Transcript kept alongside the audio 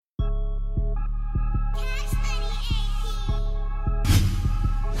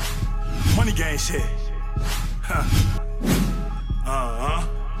gang shit.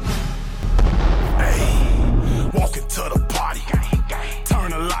 Hey, walking to the party.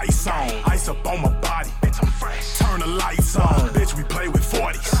 Turn the lights on. Ice up on my body. Bitch, I'm fresh. Turn the lights on. Bitch, we play with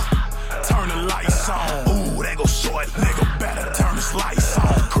 40s. Turn the lights on. Ooh, that go short. Nigga, better turn this lights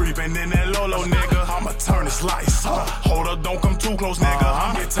on. Creeping in that Lolo, nigga. I'ma turn this lights on. Hold up, don't come too close, nigga.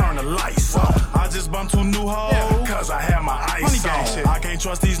 I'ma turn the lights on. I just bumped 2 new hoes. Cause I have my ice on. I can't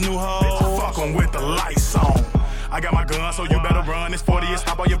trust these new hoes. Fuck them with the lights on. I got my gun, so you better run. It's 40 and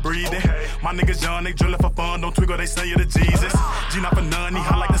stop all your breathing. My niggas young, they drillin' for fun. Don't twiggle, they send you to Jesus. G not for none, he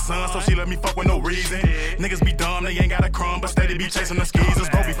hot like the sun, so she let me fuck with no reason. Niggas be dumb, they ain't got a crumb, but steady be chasing the skeezers.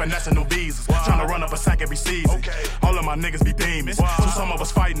 Bro be finessing no visas, tryna run up a sack every season. All of my niggas be demons, so some of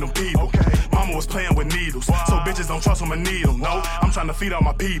us fighting them people. Mama was playing with needles, so bitches don't trust them a needle. No, I'm tryna feed all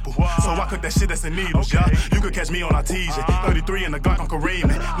my people, so I cook that shit that's in needles, yeah. You could catch me on Artesian, 33 in the Glock, I'm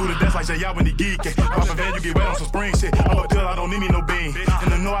Kareemin'. Do the dance like J.I. when he geekin'. Pop a van, you get wet on some spring shit. I'm a pill, I don't need me no bean.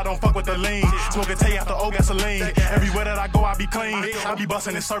 And I know I don't fuck with the lean. Smoking Tay after old gasoline. Everywhere that I go, I be clean. I be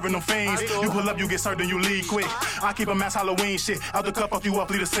bustin' and serving them fiends. You pull up, you get served and you leave quick. I keep a mass Halloween shit. Out the cup, fuck you up,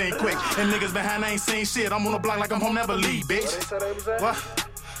 leave the scene quick. And niggas behind, I ain't seen shit. I'm on the block like I'm home, never leave, bitch. What?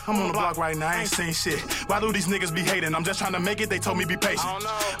 I'm on the block right now, I ain't seen shit. Why do these niggas be hating? I'm just trying to make it, they told me be patient.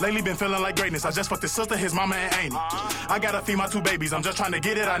 Lately been feeling like greatness. I just fucked his sister, his mama and auntie. I gotta feed my 2 babies, I'm just trying to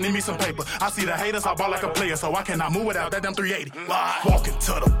get it, I need me some paper. I see the haters, I ball like a player, so I cannot move without that damn 380. Walking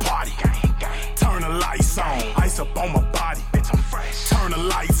to the party, turn the lights on. Ice up on my body, bitch, I'm fresh. Turn the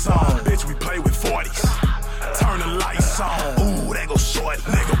lights on, bitch, we play with 40s. Turn the lights on. Ooh, that go short,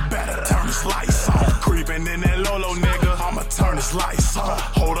 nigga, better turn this lights on. Creeping in that Lolo, nigga, I'ma turn this lights on.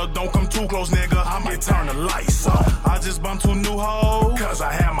 Hold up, don't come too close, nigga, I might turn the lights on. I just bumped 2 new hoes, cause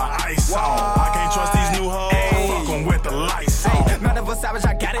I have my ice on. I can't trust these new hoes, fuck them with the lights on. Mouth of a savage,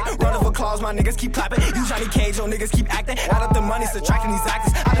 I got it. Run over claws, my niggas keep clapping. You Johnny Cage, your niggas keep acting. Add up the money, subtracting these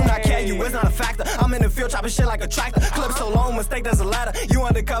actors. I do not care, you is not a factor. I'm in the field chopping shit like a tractor. Clip so long, mistake there's a ladder. You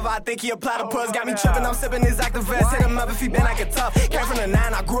undercover, I think he a platypus. Got me tripping, I'm sipping his activist. Hit him up if he been acting tough. Came from the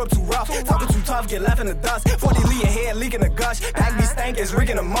 9, I grew up too rough. Talking too tough, get left in the dust. 40 lead ahead, leaking the gush. Pack be stank, it's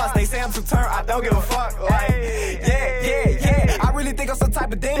reeking a must. They say I'm too turn, I don't give a fuck. Like, yeah. I really think I'm some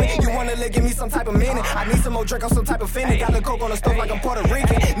type of demon. You wanna give me some type of meaning? I need some more drink on some type of feeling. Got the coke on the stove like I'm Puerto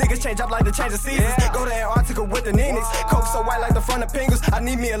Rican. Niggas change up like the change of seasons. Go to Antarctica with the Neenics. Coke so white like the front of Pingles. I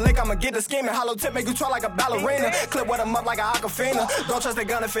need me a lick, I'ma get the scheming. Hollow tip make you try like a ballerina. Clip with him up like a Aquafina. Don't trust the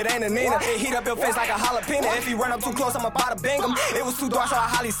gun if it ain't a Nina. It heat up your face like a jalapeno. If he run up too close, I'ma bada bing him. It was too dark, so I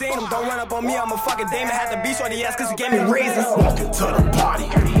highly seen him. Don't run up on me, I'm a fucking demon. Had to be shorty ass cause you gave me reasons. Walking to the party,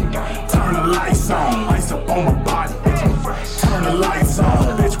 turn the lights on. Ice up on my body, turn the lights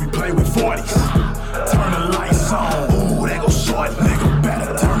on. Bitch, we play with 40s. Turn the lights on. Ooh, that go short, nigga,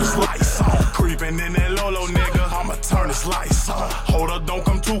 better turn this lights on. Creeping in that Lolo, nigga, I'ma turn this lights on. Hold up, don't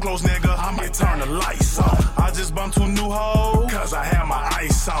come too close, nigga, I might turn the lights on. I just bumped 2 new hoes, cause I have my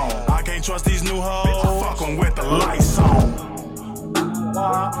ice on. I can't trust these new hoes, fuck them with the lights on.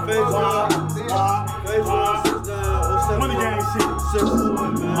 Money gang shit.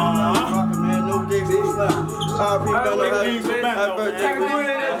 Man, no dicks, no slap.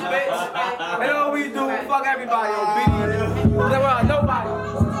 Hey, all we do, fuck everybody on video.